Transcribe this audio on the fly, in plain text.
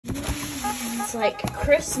It's like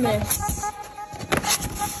Christmas.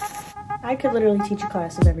 I could literally teach a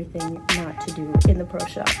class of everything not to do in the pro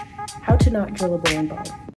shop. How to not drill a bowling ball.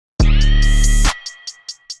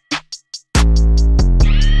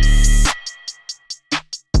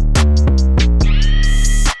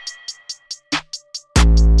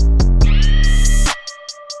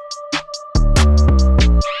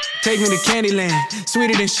 Take me to Candyland,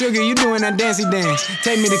 sweeter than sugar, you doing that dancey dance.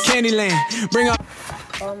 Take me to Candyland, bring up.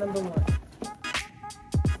 Ball number 1.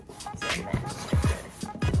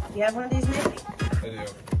 Do you have one of these, maybe? I do.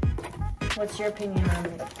 What's your opinion on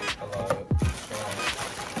it? I love it.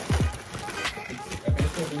 I think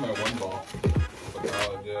it's gonna be my 1 ball for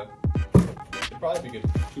college, yeah. It'd probably be a good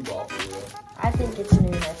 2 ball for you, though. I think it's new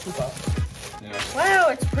my 2 ball. Yeah. Wow,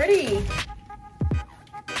 it's pretty.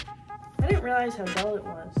 I didn't realize how dull it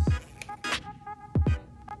was.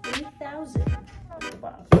 3,000 on the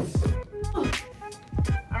box.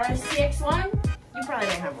 RSTX1? You probably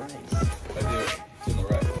don't have one of these. I do. It's in the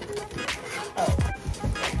right. Oh.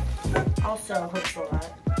 Also, hooks a lot.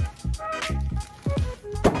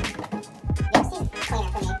 Yours seems cleaner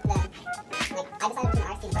for me than, like, I decided between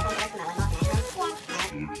RST and Brooklyn for my 1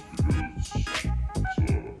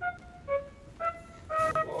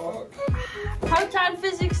 ball national. Proton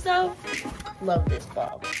physics though? Love this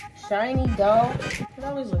ball. Shiny, dull. It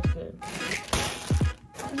always looks good.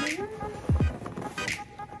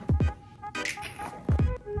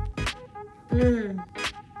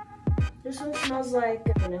 This one smells like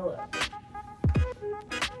vanilla.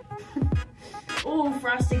 Ooh,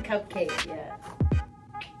 frosted cupcake, yeah.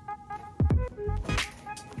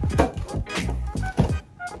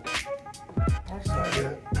 That's I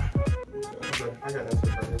got that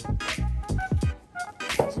for you.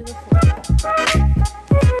 to the floor.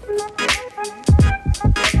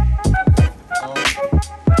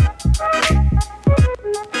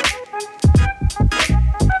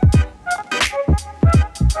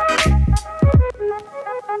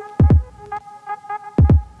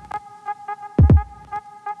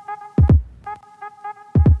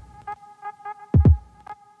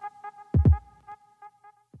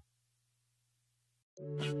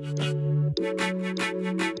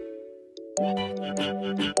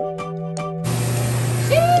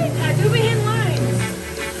 I do be hitting lines.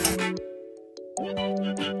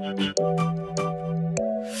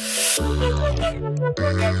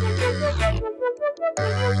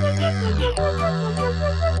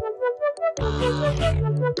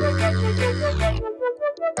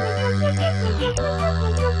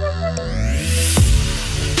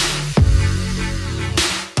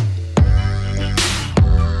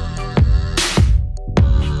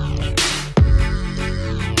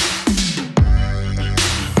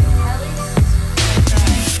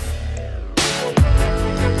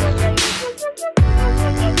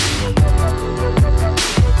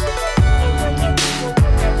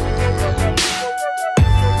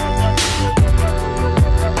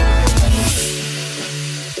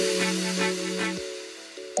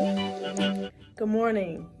 Good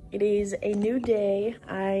morning. It is a new day.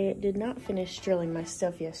 I did not finish drilling my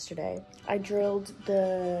stuff yesterday. I drilled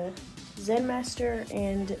the Zen Master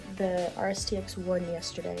and the RSTX1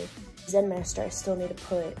 yesterday. Zen Master, I still need to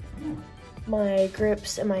put my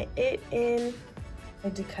grips and my it in. I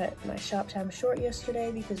had to cut my shop time short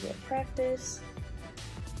yesterday because we had practice.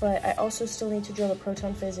 But I also still need to drill the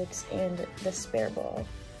proton physics and the spare ball.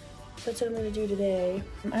 So that's what I'm gonna do today.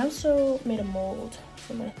 I also made a mold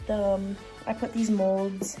for my thumb. I put these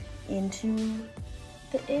molds into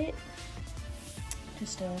the it.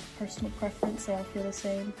 Just a personal preference, they all feel the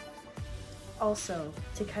same. Also,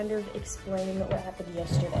 to kind of explain what happened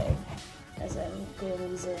yesterday, as I'm gluing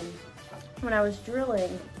these in. When I was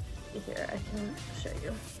drilling, here, I can show you.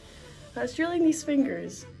 When I was drilling these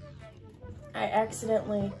fingers, I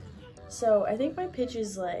accidentally, so I think my pitch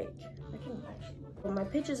is like, my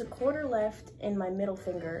pitch is a 1/4 left in my middle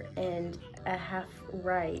finger and a 1/2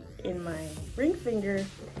 right in my ring finger.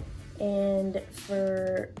 And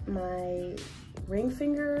for my ring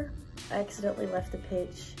finger, I accidentally left the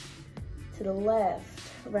pitch to the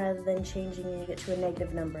left rather than changing it to a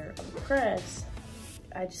negative number on the press.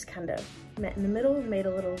 I just kind of met in the middle, made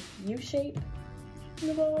a little U shape in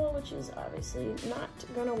the ball, which is obviously not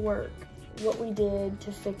gonna work. What we did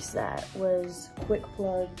to fix that was quick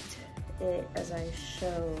plugged it as I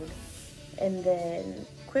showed, and then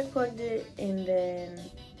quick plugged it and then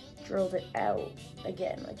drilled it out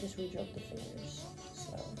again, like just re-drilled the fingers.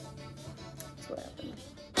 So that's what happened.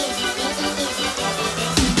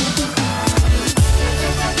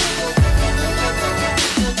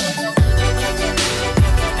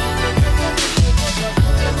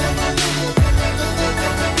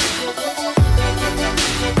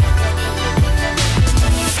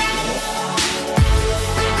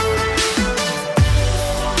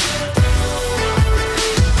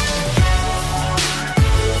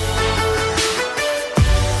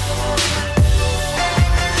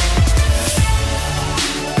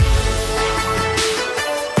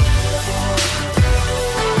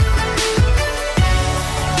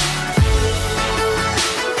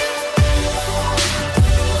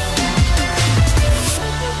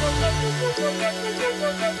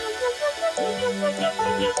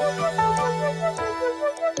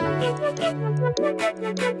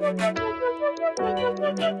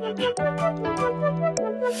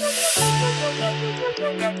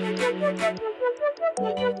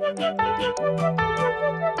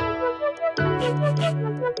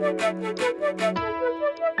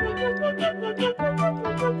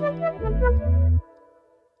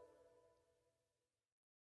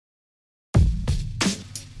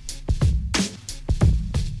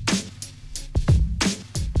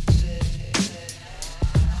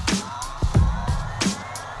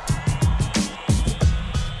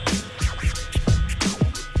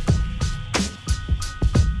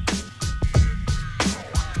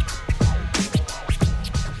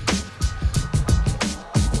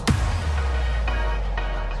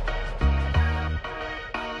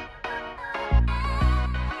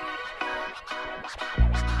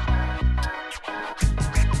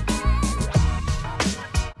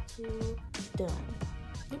 Done.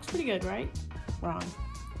 Looks pretty good, right? Wrong.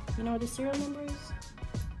 You know what the serial number is?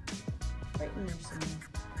 Right in there somewhere.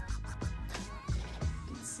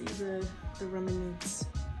 You can see the remnants.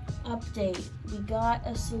 Update. We got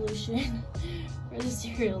a solution for the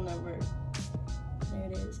serial number. There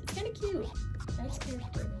it is. It's kind of cute. Nice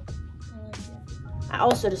character. I like it. I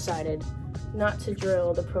also decided not to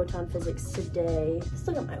drill the proton physics today.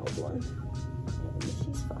 Still got my old one. And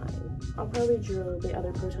she's fine. I'll probably drill the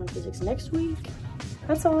other proton physics next week.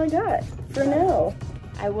 That's all I got for now.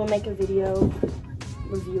 I will make a video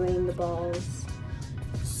reviewing the balls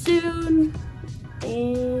soon.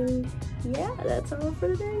 And yeah, that's all for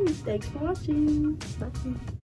today. Thanks for watching. Bye.